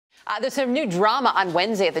There's some new drama on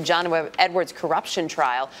Wednesday at the John Edwards corruption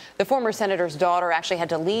trial. The former senator's daughter actually had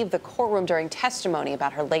to leave the courtroom during testimony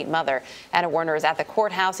about her late mother. Anna Werner is at the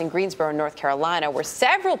courthouse in Greensboro, North Carolina, where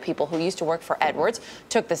several people who used to work for Edwards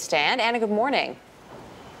took the stand. Anna, good morning.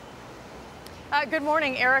 Good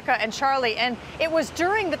morning, Erica and Charlie. And it was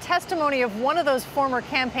during the testimony of one of those former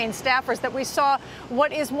campaign staffers that we saw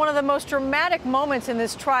what is one of the most dramatic moments in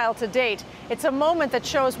this trial to date. It's a moment that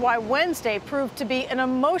shows why Wednesday proved to be an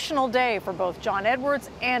emotional day for both John Edwards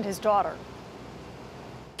and his daughter.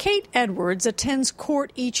 Cate Edwards attends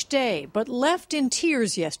court each day, but left in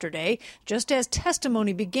tears yesterday just as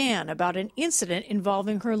testimony began about an incident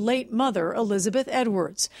involving her late mother, Elizabeth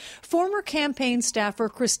Edwards. Former campaign staffer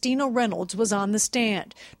Christina Reynolds was on the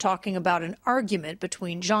stand, talking about an argument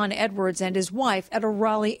between John Edwards and his wife at a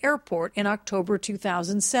Raleigh airport in October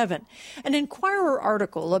 2007. An Inquirer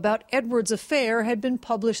article about Edwards' affair had been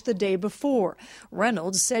published the day before.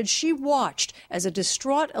 Reynolds said she watched as a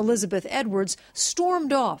distraught Elizabeth Edwards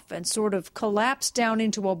stormed off and sort of collapsed down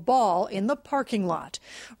into a ball in the parking lot.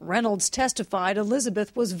 Reynolds testified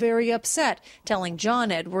Elizabeth was very upset, telling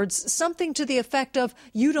John Edwards something to the effect of,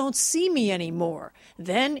 "You don't see me anymore."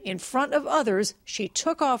 Then, in front of others, she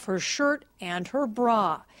took off her shirt and her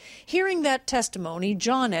bra. Hearing that testimony,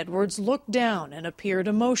 John Edwards looked down and appeared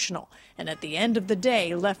emotional, and at the end of the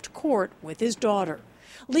day left court with his daughter.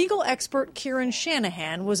 Legal expert Kieran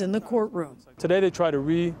Shanahan was in the courtroom. Today they try to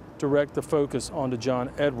redirect the focus onto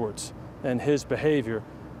John Edwards and his behavior.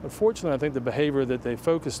 Unfortunately, I think the behavior that they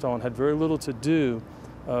focused on had very little to do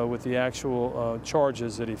with the actual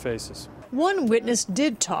charges that he faces. One witness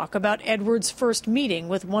did talk about Edwards' first meeting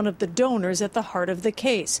with one of the donors at the heart of the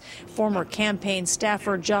case. Former campaign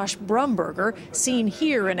staffer Josh Brumberger, seen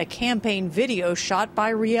here in a campaign video shot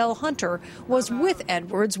by Rielle Hunter, was with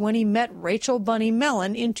Edwards when he met Rachel Bunny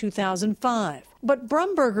Mellon in 2005. But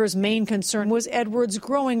Brumberger's main concern was Edwards'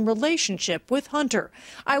 growing relationship with Hunter.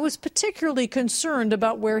 "I was particularly concerned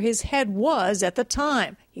about where his head was at the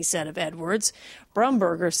time," he said of Edwards.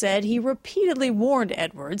 Brumberger said he repeatedly warned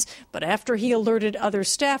Edwards, but after he alerted other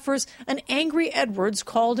staffers, an angry Edwards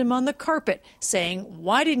called him on the carpet, saying,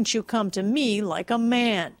 "Why didn't you come to me like a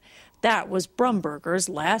man?" That was Brumberger's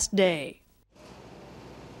last day.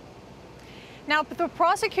 Now, the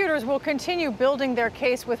prosecutors will continue building their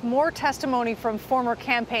case with more testimony from former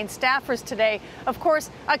campaign staffers today. Of course,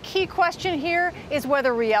 a key question here is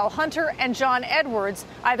whether Rielle Hunter and John Edwards,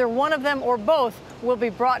 either one of them or both, will be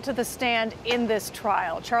brought to the stand in this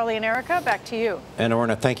trial. Charlie and Erica, back to you. And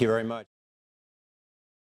Werner, thank you very much.